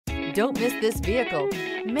Don't miss this vehicle.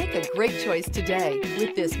 Make a great choice today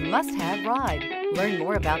with this must-have ride. Learn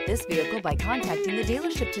more about this vehicle by contacting the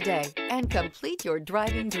dealership today and complete your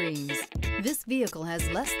driving dreams. This vehicle has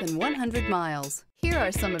less than 100 miles. Here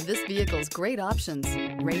are some of this vehicle's great options: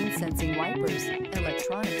 rain-sensing wipers,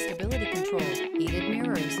 electronic stability control, heated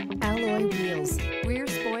mirrors, alloy wheels, rear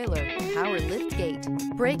spoiler, power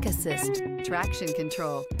liftgate, brake assist, traction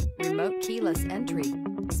control, remote keyless entry,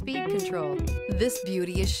 speed control. This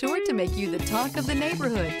beauty is sure to make you the talk of the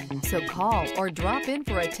neighborhood. So call or drop in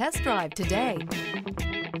for a test drive today.